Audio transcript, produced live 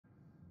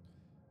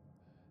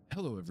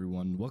Hello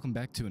everyone, welcome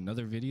back to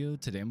another video.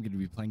 Today I'm going to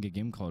be playing a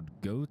game called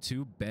Go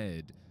to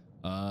Bed.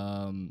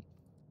 I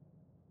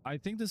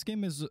think this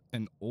game is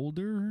an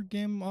older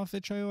game off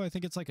itchio. I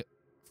think it's like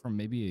from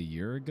maybe a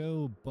year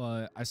ago,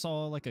 but I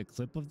saw like a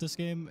clip of this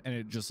game and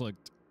it just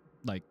looked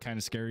like kind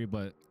of scary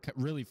but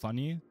really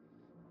funny.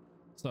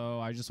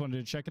 So I just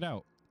wanted to check it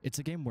out. It's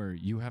a game where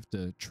you have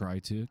to try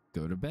to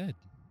go to bed.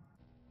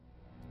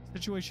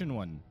 Situation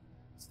 1.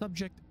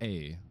 Subject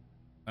A.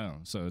 Oh,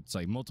 so it's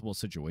like multiple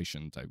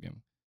situation type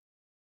game.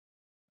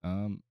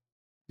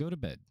 Go to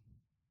bed.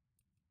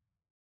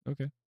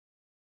 Okay.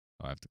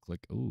 Oh, I have to click.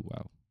 Oh,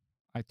 wow.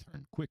 I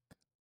turn quick.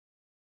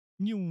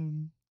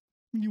 Nyum.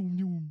 Nyum,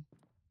 nyum. I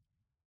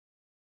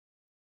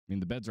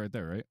mean, the bed's right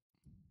there, right?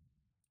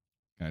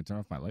 Can I turn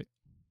off my light?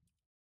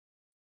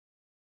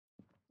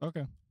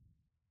 Okay.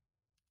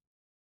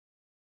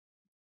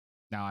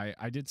 Now,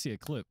 I did see a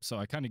clip, so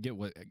I kind of get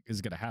what is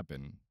going to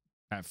happen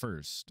at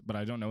first, but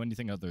I don't know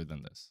anything other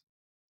than this.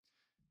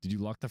 Did you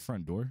lock the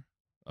front door?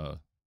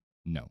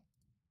 No.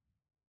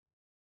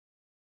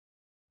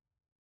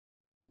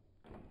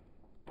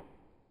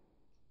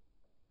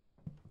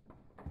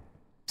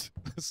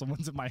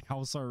 Someone's in my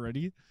house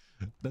already?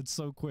 That's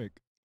so quick.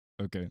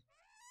 Okay.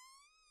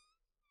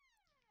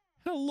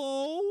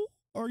 Hello?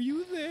 Are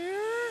you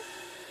there?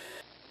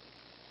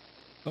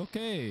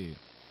 Okay.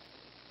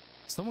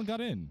 Someone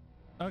got in.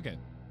 Okay.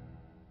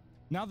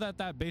 Now that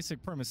that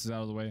basic premise is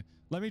out of the way,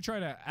 let me try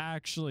to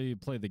actually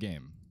play the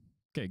game.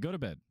 Okay, go to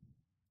bed.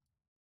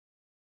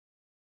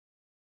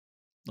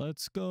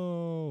 Let's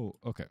go.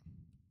 Okay.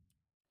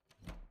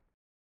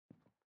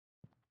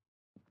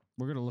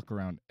 We're going to look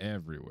around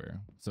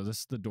everywhere. So this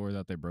is the door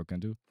that they broke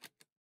into.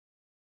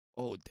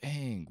 Oh,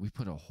 dang. We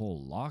put a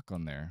whole lock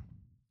on there.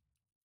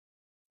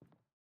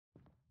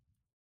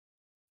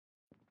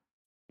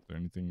 Is there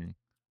anything in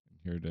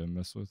here to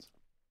mess with?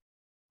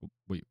 Oh,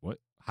 wait, what?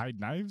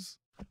 Hide knives?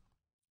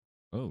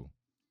 Oh.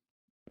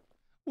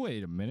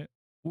 Wait a minute.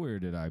 Where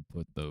did I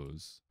put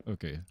those?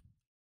 Okay.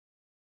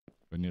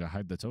 Do I need to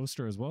hide the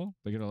toaster as well?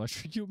 They gonna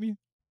electrocute me?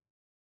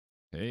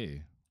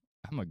 Hey,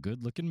 I'm a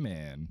good looking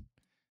man.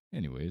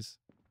 Anyways,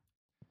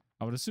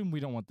 I would assume we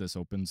don't want this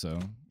open, so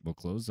we'll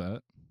close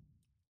that.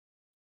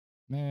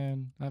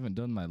 Man, I haven't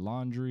done my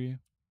laundry.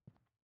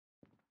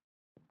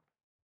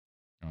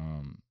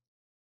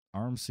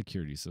 Arm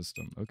security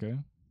system. Okay.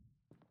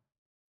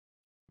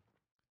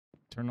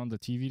 Turn on the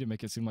TV to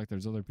make it seem like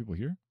there's other people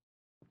here.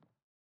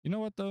 You know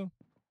what, though?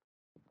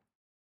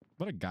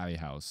 What a guy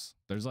house.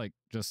 There's like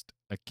just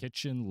a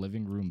kitchen,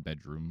 living room,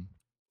 bedroom.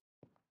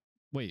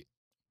 Wait.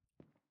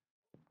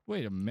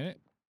 Wait a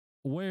minute.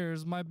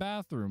 Where's my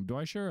bathroom? Do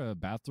I share a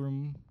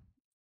bathroom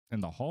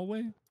in the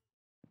hallway?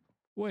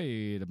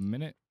 Wait a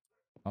minute.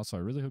 Also,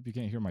 I really hope you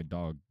can't hear my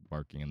dog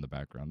barking in the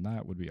background.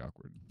 That would be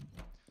awkward.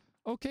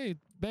 Okay,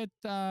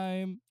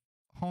 bedtime.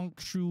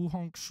 Honk shoo,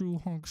 honk shoo,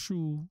 honk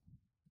shoo.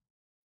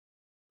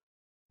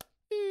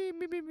 Did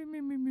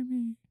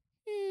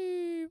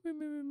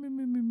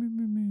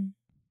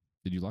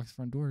you lock the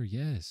front door?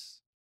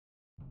 Yes.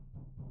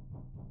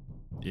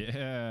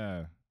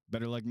 Yeah.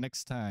 Better luck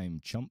next time,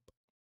 chump.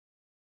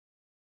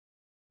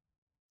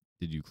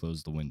 Did you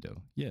close the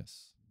window?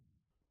 Yes.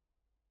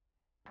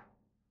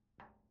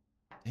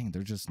 Dang,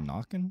 they're just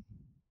knocking?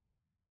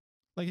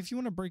 Like, if you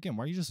want to break in,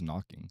 why are you just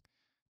knocking?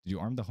 Did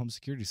you arm the home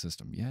security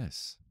system?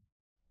 Yes.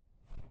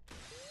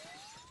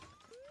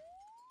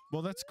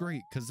 Well, that's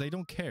great, because they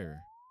don't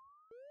care.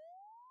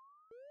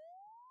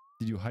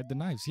 Did you hide the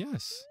knives?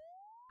 Yes.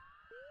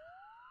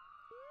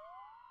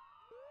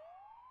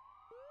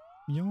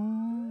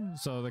 Yo.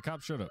 So the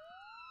cop showed up.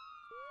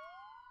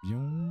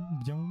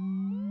 Yum,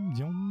 yum,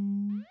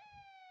 yum.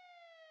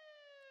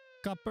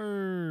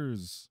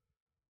 Coppers.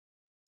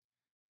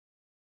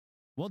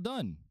 Well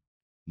done.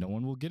 No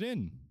one will get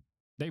in.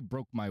 They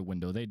broke my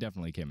window. They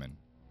definitely came in.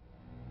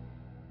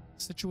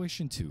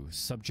 Situation 2.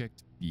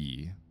 Subject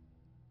B.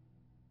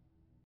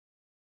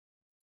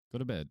 Go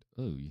to bed.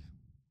 Oh.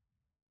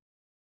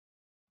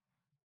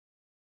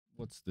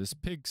 What's this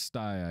pigsty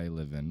I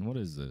live in? What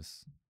is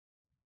this?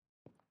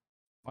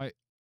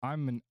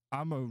 I'm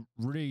a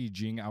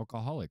raging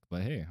alcoholic,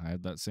 but hey, I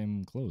had that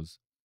same clothes.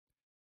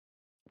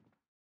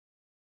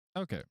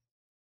 Okay.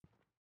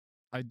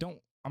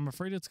 I'm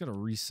afraid it's gonna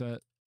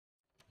reset.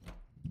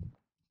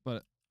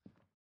 But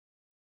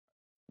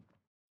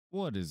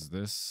what is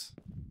this?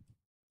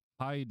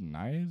 Hide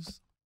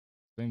knives?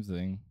 Same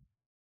thing.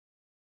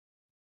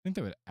 I think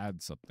they would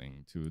add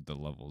something to the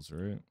levels,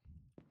 right?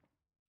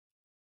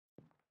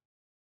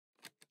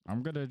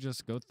 I'm gonna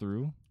just go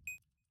through.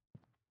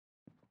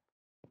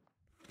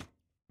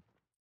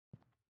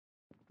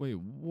 Wait,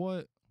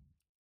 what?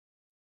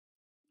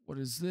 What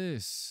is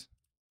this?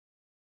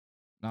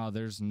 No,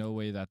 there's no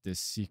way that this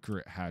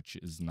secret hatch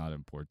is not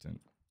important.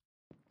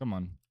 Come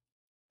on.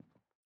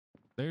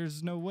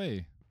 There's no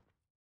way.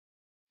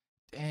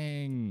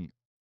 Dang.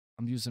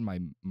 I'm using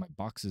my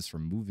boxes for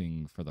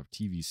moving for the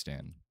TV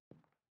stand.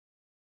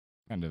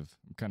 I'm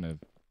kind of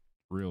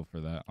real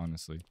for that,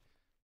 honestly.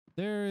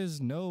 There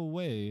is no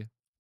way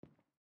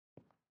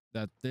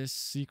that this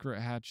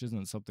secret hatch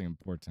isn't something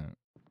important.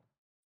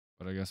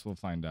 But I guess we'll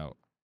find out.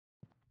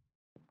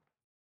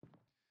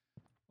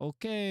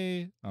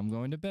 Okay, I'm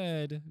going to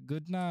bed.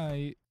 Good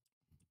night.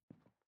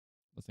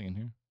 Nothing in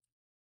here.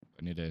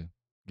 I need to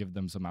give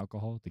them some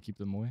alcohol to keep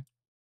them away.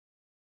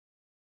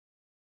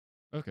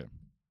 Okay.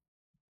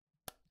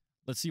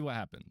 Let's see what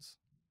happens.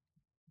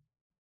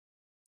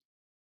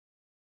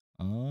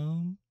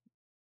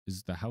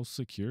 Is the house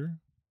secure?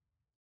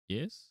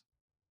 Yes.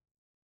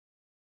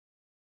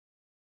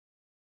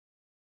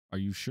 Are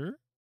you sure?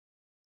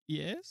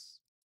 Yes.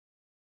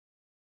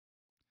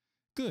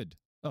 Good.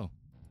 Oh,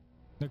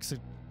 next.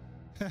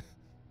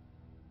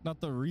 Not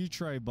the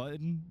retry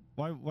button.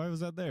 Why was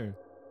that there?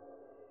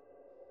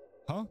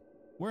 Huh?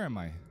 Where am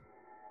I?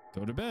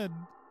 Go to bed.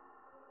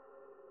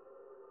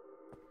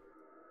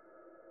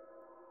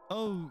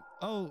 Oh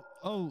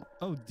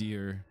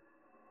dear.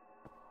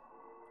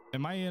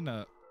 Am I in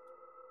a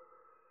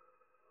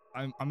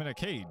I'm in a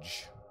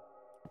cage.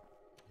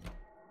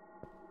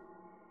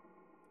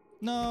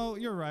 No,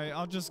 you're right.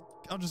 I'll just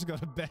go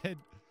to bed.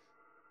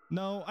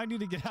 No, I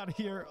need to get out of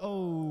here.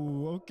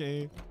 Oh,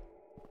 okay.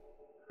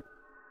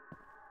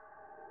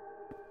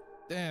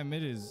 Damn,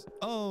 it is.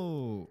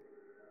 Oh.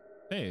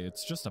 Hey,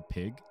 it's just a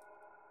pig.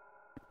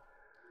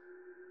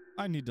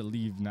 I need to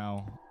leave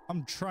now.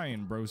 I'm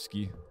trying,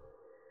 broski.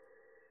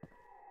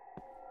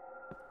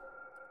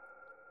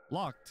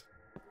 Locked.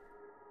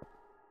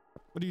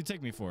 What do you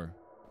take me for?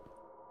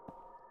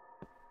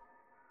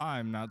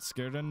 I'm not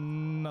scared of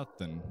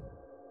nothing.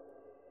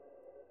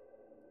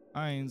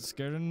 I ain't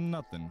scared of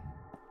nothing.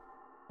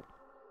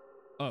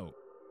 Oh.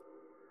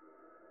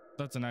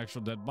 That's an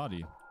actual dead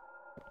body.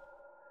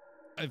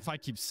 If I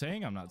keep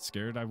saying I'm not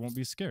scared, I won't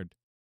be scared.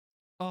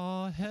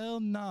 Oh, hell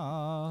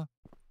nah.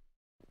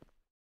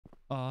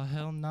 Oh,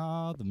 hell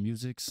nah. The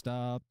music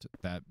stopped.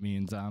 That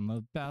means I'm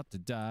about to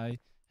die.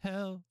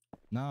 Hell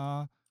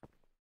nah.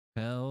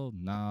 Hell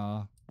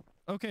nah.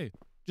 Okay.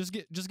 Just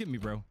get me,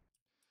 bro.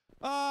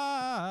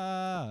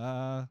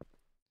 Ah.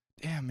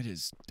 Damn, it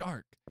is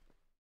dark.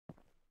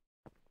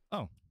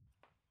 Oh.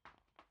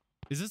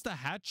 Is this the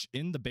hatch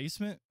in the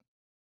basement?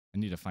 I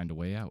need to find a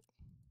way out.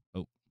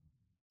 Oh.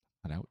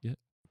 Not out yet?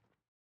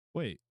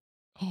 Wait.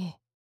 Oh.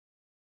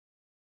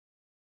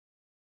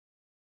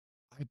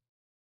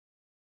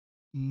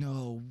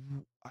 No.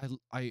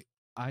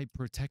 I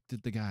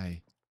protected the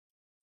guy.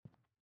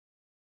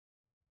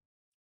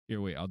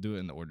 Here, wait. I'll do it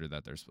in the order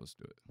that they're supposed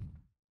to do it.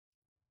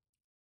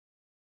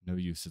 No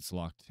use. It's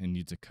locked. It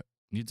needs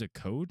a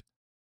code?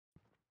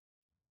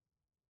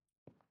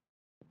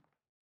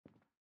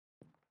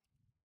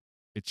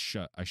 It's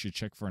shut. I should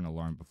check for an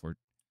alarm before.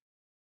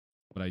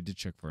 But I did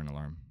check for an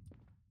alarm.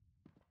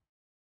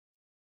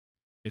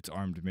 It's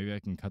armed. Maybe I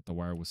can cut the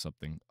wire with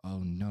something.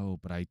 Oh no,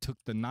 but I took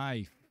the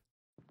knife.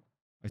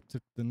 I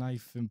took the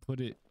knife and put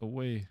it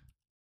away.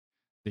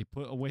 They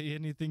put away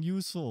anything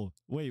useful.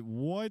 Wait,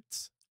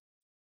 what?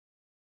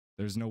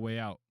 There's no way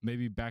out.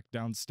 Maybe back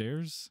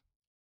downstairs?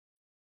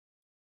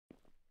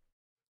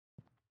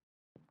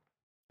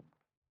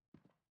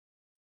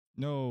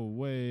 No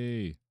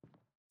way.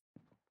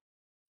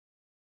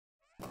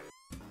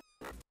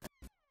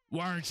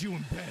 Why aren't you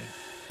in bed?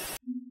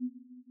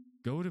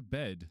 Go to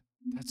bed.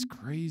 That's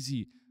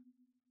crazy.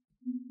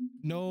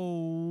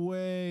 No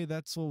way.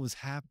 That's what was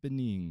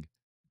happening.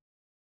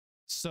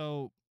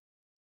 So,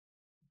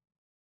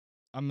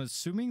 I'm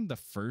assuming the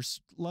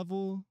first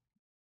level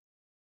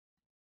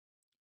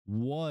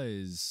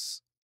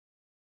was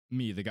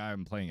me, the guy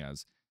I'm playing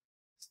as.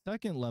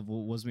 Second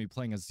level was me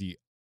playing as the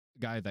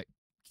guy that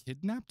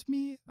kidnapped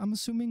me, I'm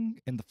assuming,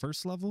 in the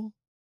first level.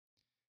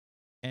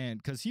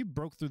 And because he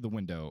broke through the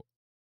window,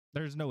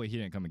 there's no way he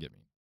didn't come and get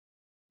me.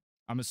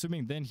 I'm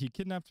assuming then he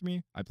kidnapped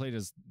me. I played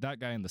as that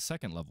guy in the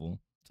second level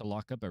to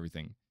lock up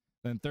everything.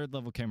 Then third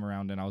level came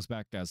around and I was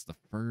back as the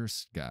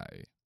first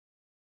guy.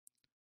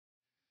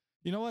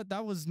 You know what?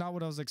 That was not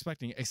what I was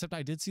expecting, except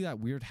I did see that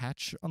weird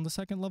hatch on the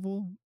second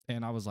level.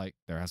 And I was like,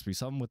 there has to be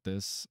something with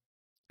this.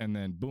 And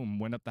then boom,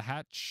 went up the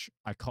hatch.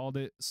 I called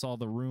it, saw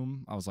the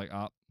room. I was like,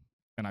 ah,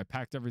 and I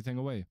packed everything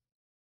away.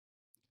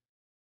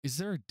 Is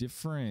there a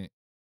different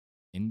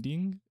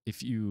ending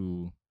if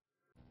you...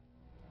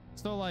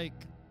 So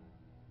like,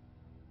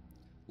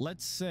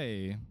 let's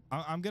say,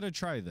 I'm going to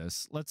try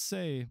this. Let's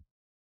say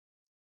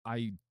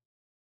I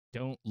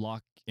don't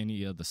lock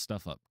any of the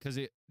stuff up because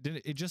it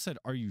just said,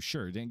 are you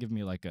sure? It didn't give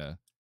me like it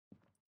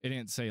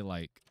didn't say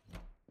like,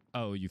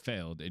 oh, you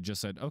failed. It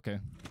just said, okay.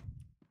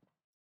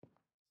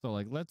 So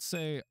like, let's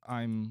say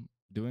I'm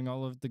doing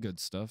all of the good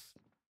stuff.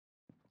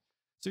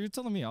 So you're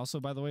telling me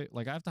also, by the way,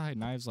 like I have to hide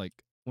knives.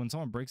 Like when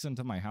someone breaks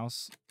into my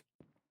house,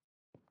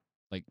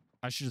 like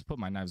I should just put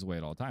my knives away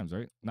at all times,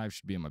 right? Knives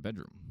should be in my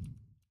bedroom.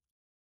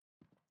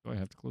 Do I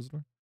have to close the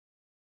door?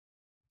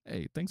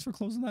 Hey, thanks for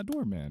closing that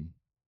door, man.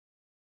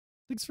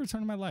 Thanks for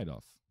turning my light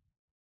off.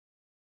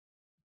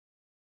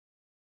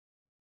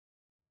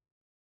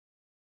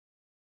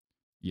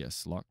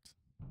 Yes, locked.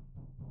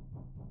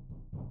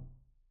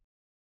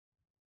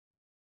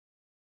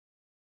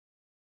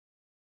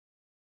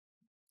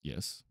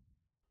 Yes.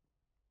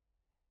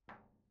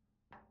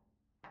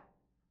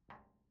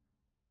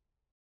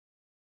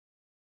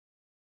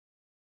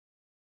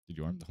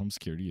 You armed home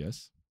security,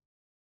 yes.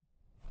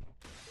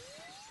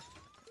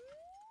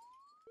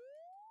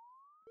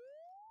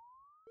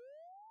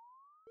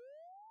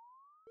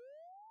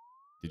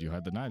 Did you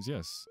hide the knives?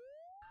 Yes.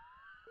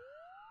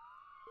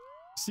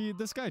 See,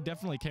 this guy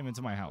definitely came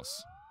into my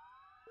house.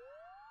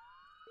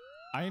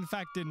 I, in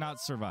fact, did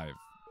not survive.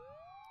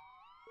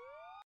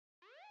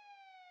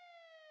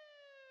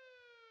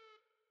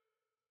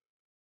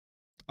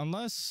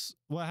 Unless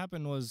what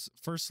happened was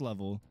first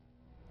level,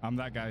 I'm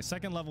that guy.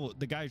 Second level,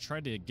 the guy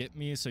tried to get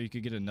me so you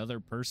could get another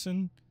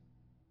person.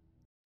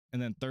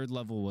 And then third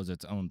level was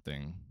its own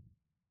thing.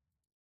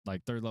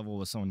 Like third level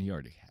was someone he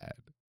already had.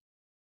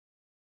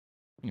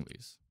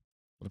 Anyways,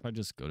 what if I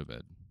just go to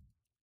bed?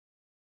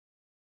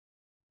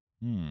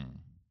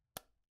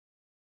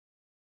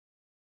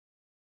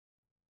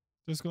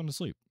 Just going to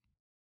sleep.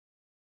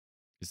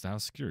 Is the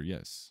house secure?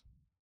 Yes.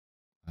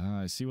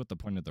 I see what the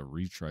point of the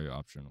retry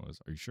option was.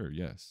 Are you sure?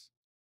 Yes.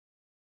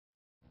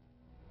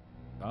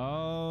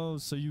 Oh,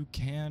 so you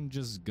can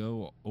just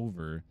go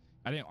over.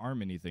 I didn't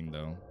arm anything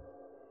though.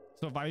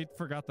 So if I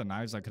forgot the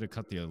knives, I could have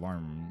cut the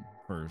alarm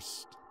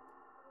first.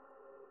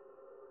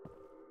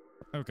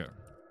 Okay.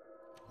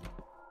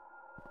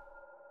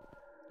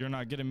 You're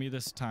not getting me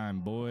this time,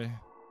 boy.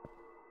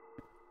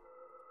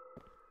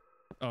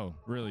 Oh,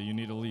 really? You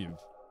need to leave.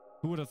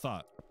 Who would have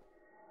thought?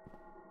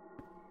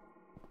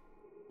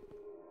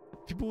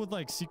 People with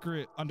like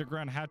secret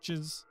underground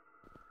hatches,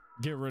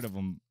 get rid of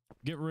them.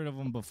 Get rid of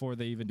them before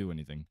they even do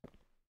anything.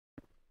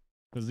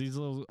 Because these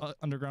little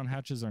underground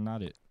hatches are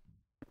not it.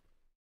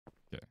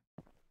 Okay.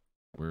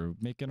 We're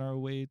making our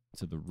way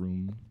to the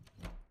room.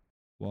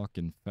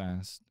 Walking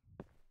fast.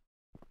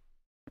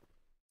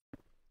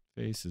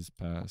 Faces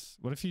pass.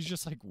 What if he's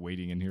just like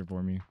waiting in here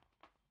for me?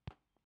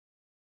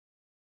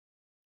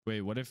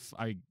 Wait, what if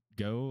I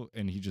go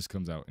and he just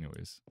comes out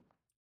anyways?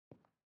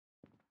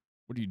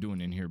 What are you doing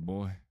in here,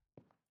 boy?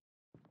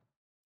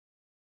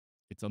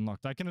 It's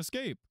unlocked. I can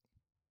escape.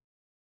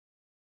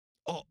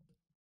 Oh,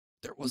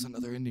 there was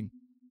another ending.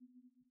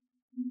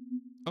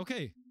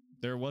 Okay,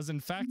 there was in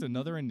fact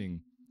another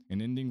ending.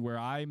 An ending where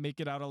I make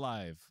it out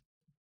alive.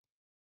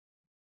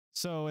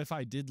 So if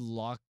I did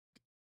lock...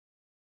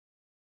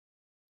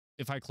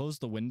 If I closed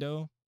the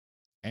window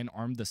and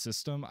armed the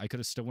system, I could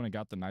have still went and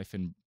got the knife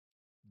and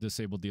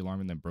disabled the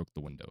alarm and then broke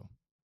the window.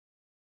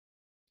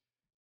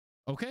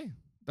 Okay,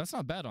 that's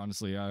not bad,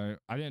 honestly. I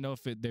didn't know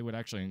if they would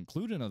actually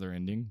include another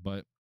ending,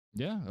 but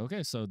yeah,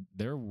 okay. So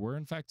there were,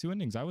 in fact, two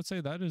endings. I would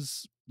say that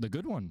is the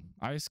good one.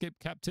 I escaped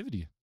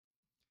captivity.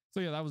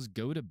 So yeah, that was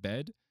Go to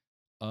Bed.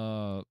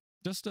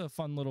 Just a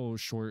fun little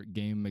short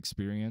game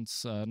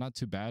experience. Not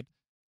too bad.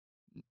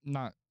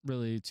 Not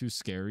really too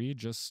scary,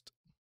 just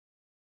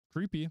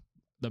creepy.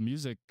 The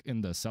music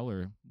in the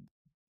cellar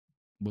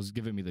was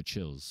giving me the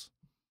chills.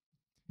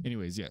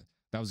 Anyways, yeah,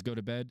 that was Go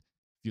to Bed.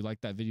 If you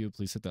like that video,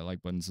 please hit that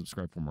like button,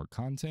 subscribe for more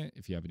content.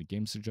 If you have any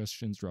game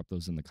suggestions, drop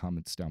those in the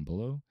comments down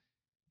below.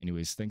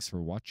 Anyways, thanks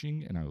for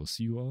watching, and I will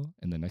see you all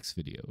in the next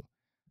video.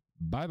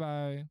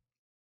 Bye-bye.